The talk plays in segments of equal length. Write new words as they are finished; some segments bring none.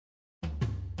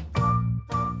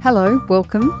Hello,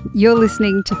 welcome. You're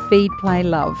listening to Feed, Play,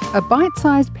 Love, a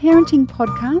bite-sized parenting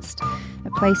podcast, a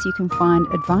place you can find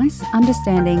advice,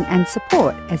 understanding and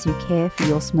support as you care for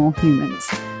your small humans.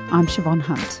 I'm Siobhan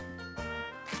Hunt.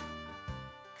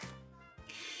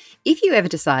 If you ever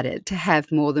decided to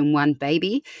have more than one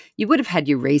baby, you would have had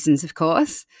your reasons, of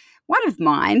course. One of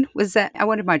mine was that I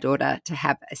wanted my daughter to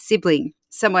have a sibling,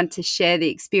 someone to share the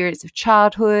experience of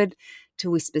childhood, to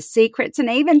whisper secrets,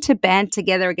 and even to band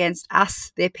together against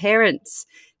us, their parents.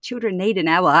 Children need an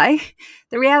ally.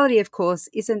 The reality, of course,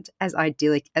 isn't as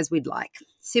idyllic as we'd like.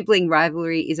 Sibling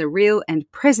rivalry is a real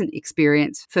and present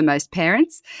experience for most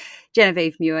parents.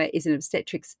 Genevieve Muir is an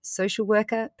obstetrics social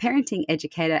worker, parenting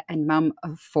educator, and mum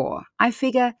of 4. I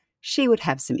figure she would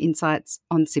have some insights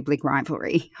on sibling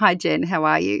rivalry. Hi, Jen. How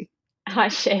are you? Hi,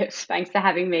 Chef. Thanks for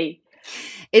having me.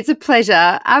 It's a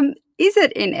pleasure. Is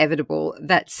it inevitable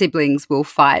that siblings will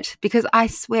fight? Because I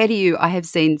swear to you, I have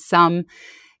seen some,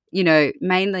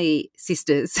 mainly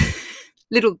sisters,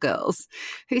 little girls,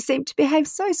 who seem to behave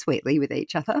so sweetly with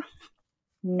each other.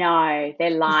 No, they're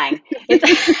lying.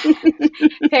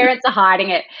 Parents are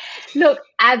hiding it. Look,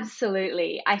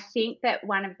 absolutely. I think that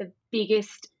one of the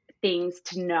biggest things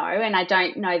to know, and I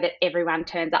don't know that everyone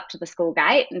turns up to the school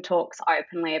gate and talks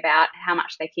openly about how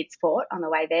much their kids fought on the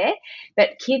way there,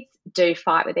 but kids do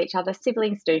fight with each other.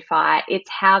 Siblings do fight. It's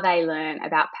how they learn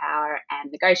about power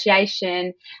and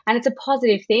negotiation, and it's a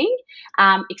positive thing,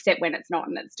 except when it's not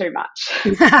and it's too much.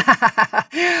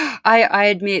 I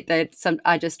admit that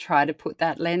I just try to put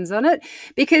that lens on it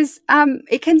because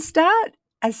it can start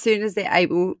as soon as they're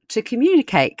able to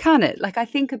communicate, can't it? Like I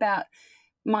think about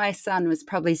my son was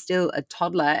probably still a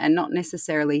toddler and not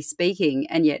necessarily speaking,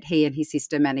 and yet he and his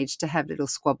sister managed to have little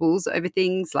squabbles over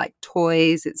things like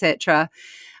toys, etc.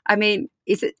 I mean,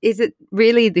 is it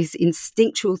really this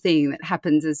instinctual thing that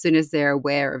happens as soon as they're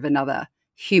aware of another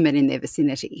human in their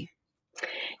vicinity?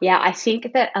 Yeah, I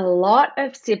think that a lot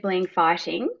of sibling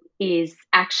fighting is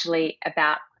actually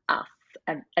about us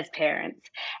as parents.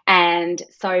 And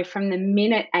so from the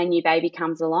minute a new baby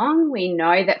comes along, we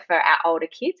know that for our older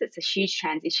kids, it's a huge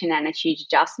transition and a huge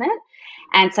adjustment.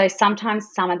 And so sometimes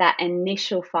some of that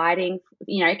initial fighting,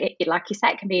 like you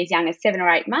say, it can be as young as 7 or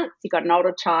 8 months. You've got an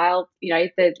older child,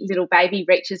 the little baby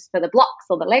reaches for the blocks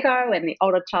or the Lego and the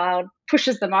older child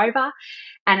pushes them over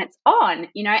and it's on,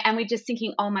 and we're just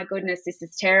thinking, oh my goodness, this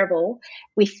is terrible.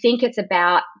 We think it's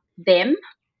about them,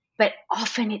 but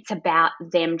often it's about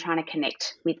them trying to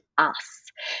connect with us.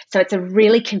 So it's a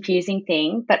really confusing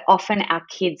thing, but often our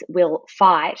kids will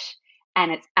fight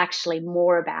and it's actually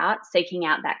more about seeking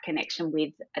out that connection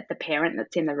with the parent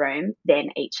that's in the room than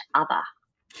each other.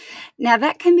 Now,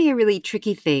 that can be a really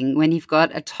tricky thing when you've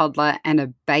got a toddler and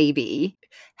a baby.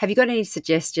 Have you got any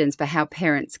suggestions for how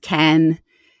parents can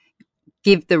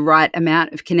give the right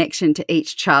amount of connection to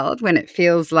each child when it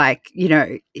feels like,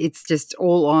 it's just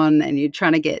all on and you're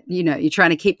trying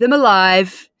to keep them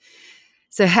alive?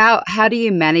 So how do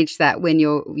you manage that when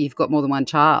you've got more than one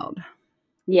child?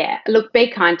 Yeah, look, be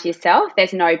kind to yourself.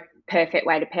 There's no perfect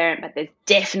way to parent, but there's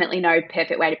definitely no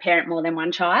perfect way to parent more than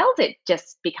one child. It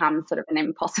just becomes sort of an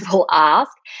impossible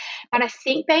ask. But I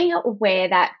think being aware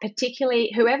that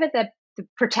particularly whoever the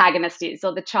protagonist is,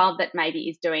 or the child that maybe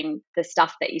is doing the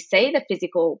stuff that you see, the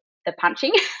physical, the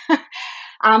punching,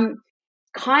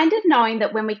 kind of knowing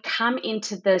that when we come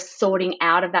into the sorting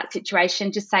out of that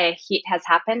situation, just say a hit has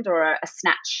happened or a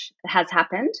snatch has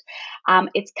happened,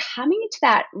 it's coming into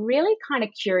that really kind of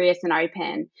curious and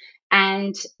open.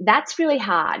 And that's really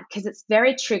hard because it's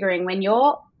very triggering when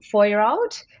your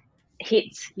 4-year-old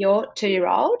hits your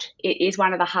 2-year-old. It is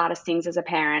one of the hardest things as a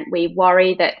parent. We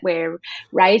worry that we're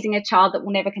raising a child that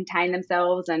will never contain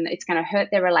themselves and it's going to hurt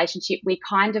their relationship. We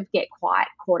kind of get quite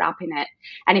caught up in it.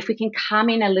 And if we can come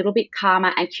in a little bit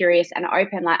calmer and curious and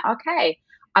open, like, okay,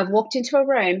 I've walked into a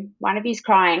room, one of you's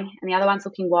crying and the other one's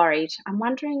looking worried. I'm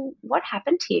wondering what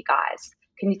happened here, guys.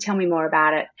 Can you tell me more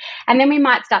about it? And then we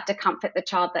might start to comfort the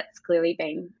child that's clearly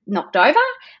been knocked over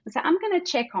and say, I'm going to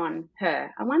check on her.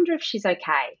 I wonder if she's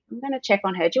okay. I'm going to check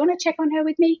on her. Do you want to check on her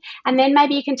with me? And then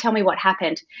maybe you can tell me what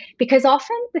happened. Because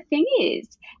often the thing is,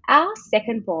 our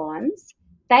second-borns,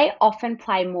 they often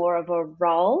play more of a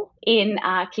role in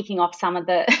kicking off some of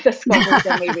the squabbles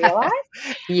than we realise.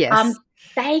 Yes.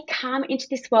 They come into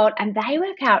this world and they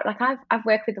work out, like I've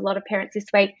worked with a lot of parents this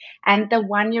week, and the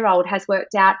 1-year-old has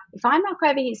worked out, if I knock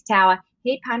over his tower,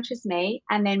 he punches me,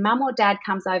 and then mum or dad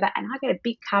comes over and I get a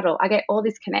big cuddle. I get all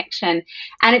this connection.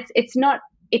 And it's not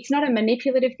a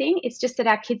manipulative thing. It's just that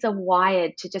our kids are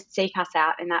wired to just seek us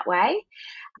out in that way.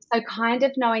 So kind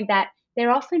of knowing that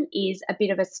there often is a bit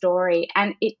of a story,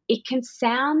 and it can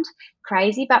sound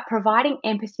crazy, but providing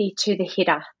empathy to the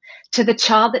hitter, to the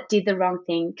child that did the wrong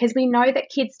thing, because we know that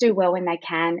kids do well when they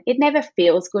can. It never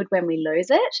feels good when we lose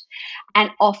it. And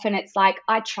often it's like,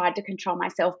 I tried to control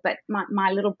myself, but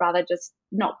my little brother just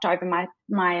knocked over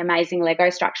my amazing Lego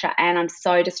structure, and I'm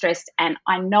so distressed. And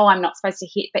I know I'm not supposed to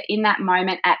hit, but in that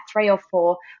moment at 3 or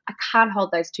 4, I can't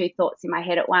hold those two thoughts in my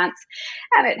head at once.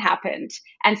 And it happened.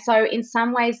 And so in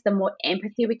some ways, the more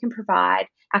empathy we can provide,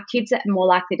 our kids are more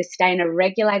likely to stay in a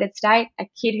regulated state. A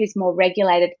kid who's more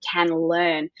regulated can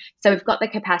learn. So we've got the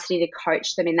capacity to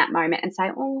coach them in that moment and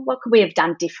say, oh, what could we have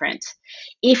done different?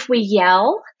 If we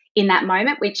yell in that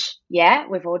moment, which, yeah,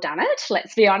 we've all done it,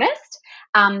 let's be honest,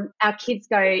 our kids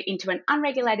go into an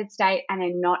unregulated state and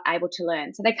they're not able to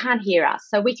learn. So they can't hear us.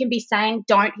 So we can be saying,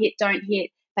 don't hit,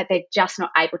 but they're just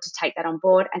not able to take that on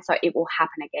board. And so it will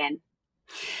happen again.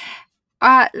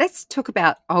 Let's talk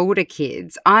about older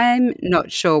kids. I'm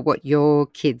not sure what your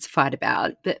kids fight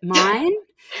about, but mine.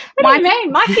 What do you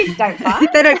mean? My kids don't fight.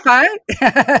 They don't fight?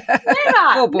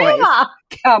 Never. Poor boys. Never.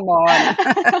 Come on.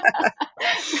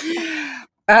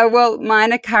 Well,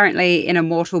 mine are currently in a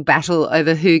mortal battle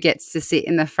over who gets to sit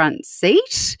in the front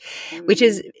seat, which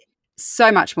is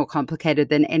so much more complicated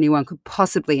than anyone could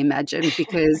possibly imagine,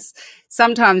 because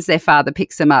sometimes their father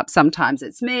picks them up, sometimes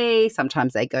it's me,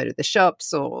 sometimes they go to the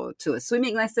shops or to a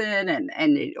swimming lesson, and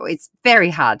it's very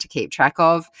hard to keep track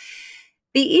of.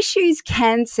 The issues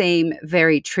can seem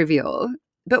very trivial,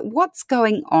 but what's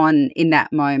going on in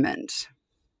that moment?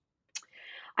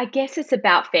 I guess it's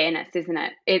about fairness, isn't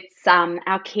it? It's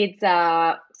our kids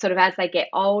are sort of, as they get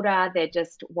older, they're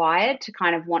just wired to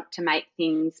kind of want to make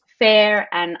things fair,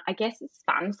 and I guess it's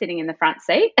fun sitting in the front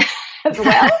seat as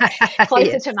well,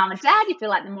 closer Yes. to mum and dad. You feel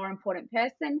like the more important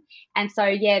person, and so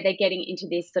yeah, they're getting into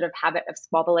this sort of habit of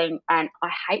squabbling. And I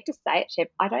hate to say it, Chef,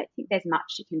 I don't think there's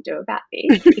much you can do about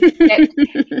this, except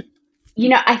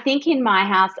I think in my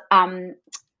house,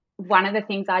 one of the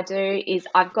things I do is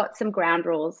I've got some ground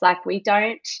rules. Like, we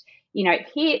don't,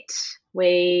 hit.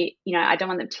 I don't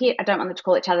want them to hit. I don't want them to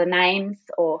call each other names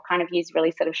or kind of use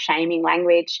really sort of shaming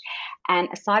language. And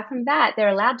aside from that, they're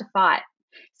allowed to fight.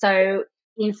 So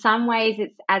in some ways,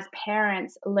 it's, as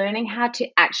parents, learning how to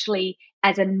actually,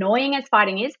 as annoying as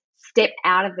fighting is, step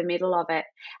out of the middle of it.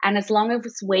 And as long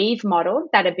as we've modeled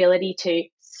that ability to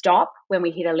stop when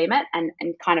we hit a limit and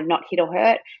kind of not hit or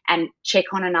hurt, and check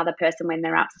on another person when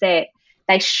they're upset,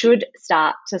 they should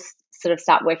start to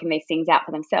start working these things out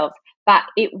for themselves. But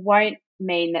it won't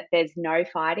mean that there's no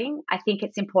fighting. I think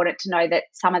it's important to know that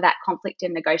some of that conflict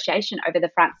and negotiation over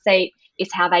the front seat is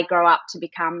how they grow up to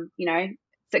become,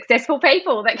 successful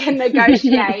people that can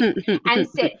negotiate and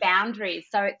set boundaries.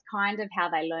 So it's kind of how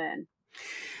they learn.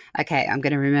 Okay, I'm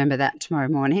going to remember that tomorrow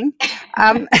morning.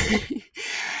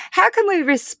 How can we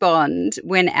respond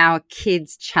when our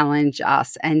kids challenge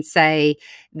us and say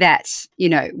that,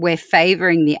 we're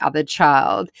favouring the other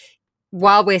child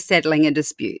while we're settling a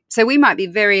dispute? So we might be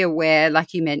very aware,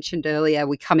 like you mentioned earlier,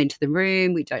 we come into the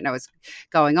room, we don't know what's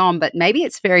going on, but maybe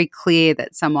it's very clear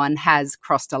that someone has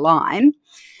crossed a line.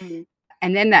 Mm.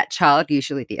 And then that child,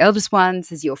 usually the eldest one,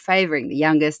 says you're favouring the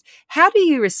youngest. How do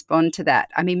you respond to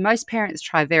that? I mean, most parents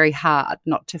try very hard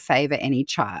not to favour any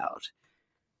child.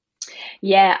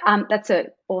 Yeah, that's an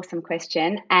awesome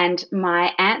question. And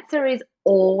my answer is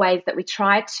always that we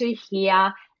try to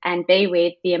hear and be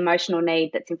with the emotional need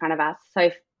that's in front of us. So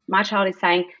if my child is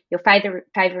saying you're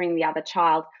favouring the other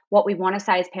child, what we want to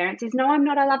say as parents is, no, I'm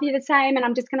not, I love you the same, and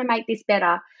I'm just going to make this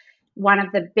better. One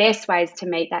of the best ways to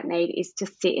meet that need is to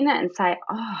sit in it and say,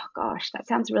 oh gosh, that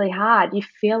sounds really hard. You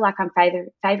feel like I'm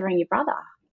favouring your brother.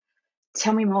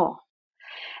 Tell me more.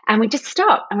 And we just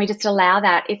stop and we just allow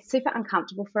that. It's super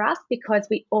uncomfortable for us because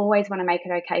we always want to make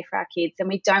it okay for our kids, and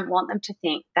we don't want them to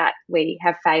think that we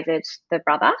have favoured the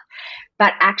brother.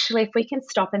 But actually, if we can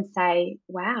stop and say,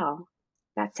 wow,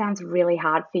 that sounds really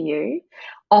hard for you.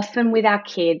 Often with our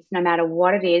kids, no matter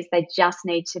what it is, they just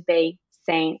need to be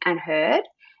seen and heard,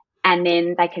 and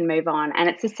then they can move on. And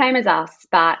it's the same as us,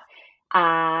 but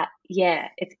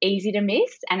it's easy to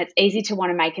miss, and it's easy to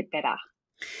want to make it better.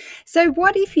 So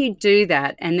what if you do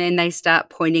that and then they start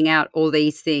pointing out all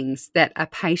these things that are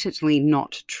patently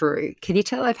not true? Can you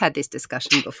tell I've had this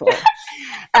discussion before?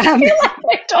 I feel like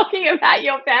we're talking about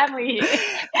your family here.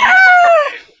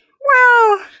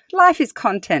 Well, life is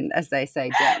content, as they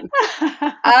say, Jen.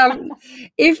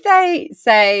 If they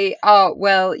say, oh,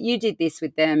 well, you did this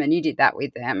with them and you did that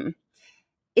with them,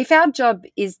 if our job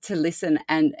is to listen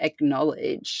and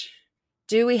acknowledge,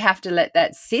 do we have to let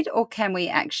that sit, or can we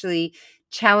actually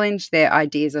challenge their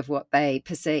ideas of what they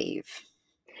perceive?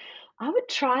 I would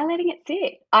try letting it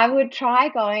sit. I would try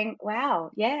going,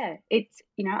 wow, yeah, it's,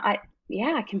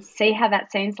 Yeah, I can see how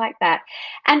that seems like that.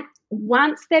 And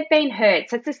once they've been heard,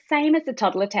 so it's the same as the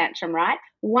toddler tantrum, right?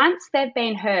 Once they've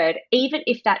been heard, even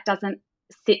if that doesn't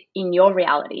sit in your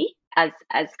reality as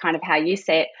kind of how you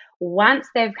see it, once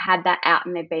they've had that out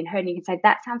and they've been heard, and you can say,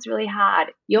 that sounds really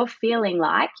hard. You're feeling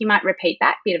like, you might repeat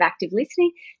back, bit of active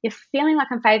listening, you're feeling like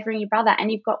I'm favoring your brother.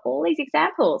 And you've got all these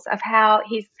examples of how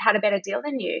he's had a better deal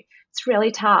than you. It's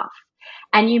really tough.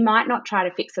 And you might not try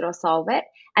to fix it or solve it.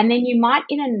 And then you might,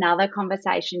 in another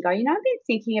conversation, go, I've been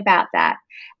thinking about that.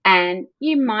 And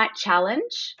you might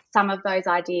challenge some of those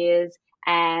ideas.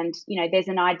 And, there's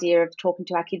an idea of talking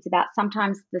to our kids about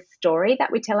sometimes the story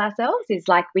that we tell ourselves is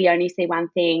like we only see one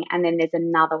thing, and then there's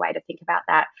another way to think about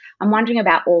that. I'm wondering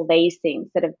about all these things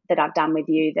that I've done with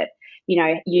you that,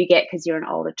 you get because you're an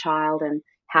older child, and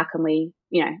how can we,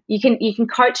 you can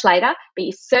coach later, but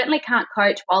you certainly can't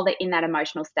coach while they're in that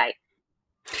emotional state.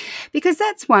 Because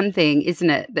that's one thing,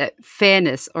 isn't it? That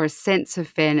fairness, or a sense of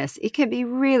fairness, it can be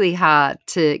really hard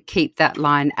to keep that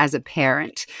line as a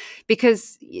parent,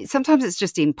 because sometimes it's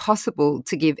just impossible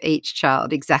to give each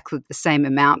child exactly the same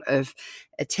amount of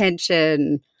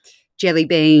attention, jelly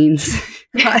beans,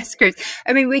 ice cream.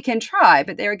 I mean, we can try,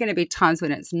 but there are going to be times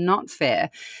when it's not fair.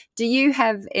 Do you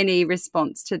have any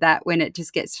response to that when it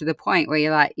just gets to the point where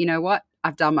you're like, you know what,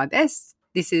 I've done my best.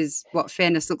 This is what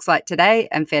fairness looks like today,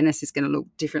 and fairness is going to look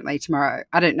differently tomorrow.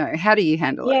 I don't know. How do you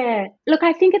handle it? Yeah. Look,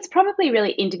 I think it's probably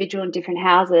really individual in different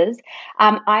houses.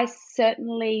 I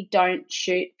certainly don't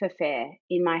shoot for fair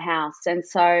in my house. And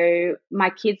so my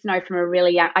kids know from a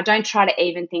really young, I don't try to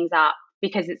even things up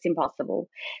because it's impossible.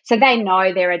 So they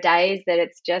know there are days that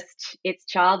it's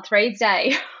child three's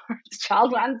day or it's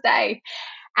child one's day.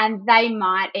 And they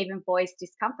might even voice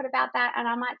discomfort about that. And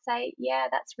I might say, yeah,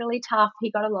 that's really tough.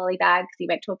 He got a lolly bag because he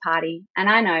went to a party. And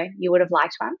I know you would have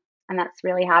liked one. And that's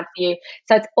really hard for you.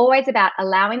 So it's always about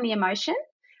allowing the emotion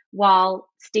while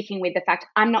sticking with the fact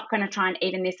I'm not going to try and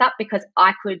even this up, because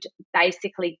I could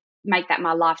basically make that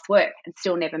my life's work and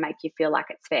still never make you feel like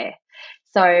it's fair.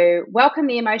 So welcome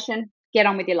the emotion, get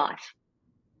on with your life.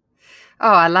 Oh,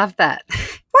 I love that.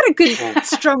 What a good,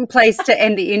 strong place to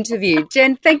end the interview.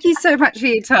 Jen, thank you so much for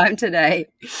your time today.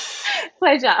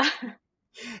 Pleasure.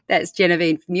 That's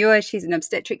Genevieve Muir. She's an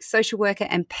obstetric social worker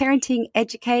and parenting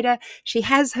educator. She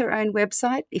has her own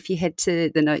website. If you head to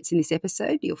the notes in this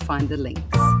episode, you'll find the links.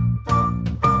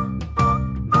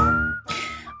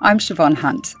 I'm Siobhan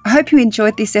Hunt. I hope you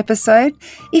enjoyed this episode.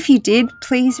 If you did,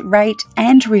 please rate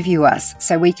and review us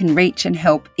so we can reach and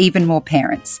help even more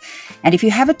parents. And if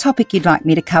you have a topic you'd like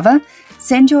me to cover,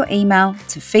 send your email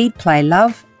to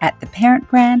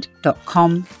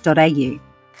feedplaylove@theparentbrand.com.au.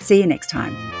 See you next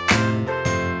time.